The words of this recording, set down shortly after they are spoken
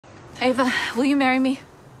Ava, will you marry me?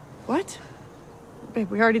 What? Babe,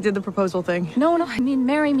 we already did the proposal thing. No, I mean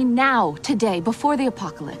marry me now, today, before the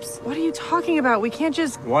apocalypse. What are you talking about? We can't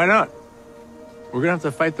just... Why not? We're gonna have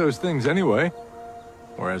to fight those things anyway.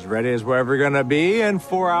 We're as ready as we're ever gonna be, and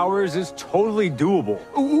 4 hours is totally doable.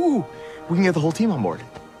 Ooh, we can get the whole team on board.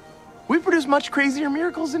 We produced much crazier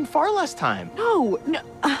miracles in far less time. No,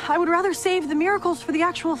 I would rather save the miracles for the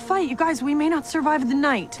actual fight. You guys, we may not survive the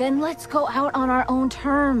night. Then let's go out on our own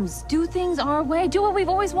terms. Do things our way. Do what we've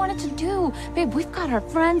always wanted to do. Babe, we've got our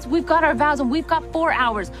friends, we've got our vows, and we've got 4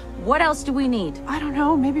 hours. What else do we need? I don't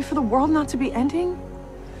know, maybe for the world not to be ending?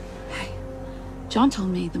 Hey, John told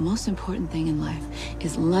me the most important thing in life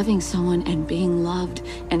is loving someone and being loved.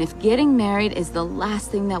 And if getting married is the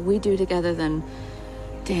last thing that we do together, then...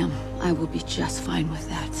 damn, I will be just fine with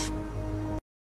that.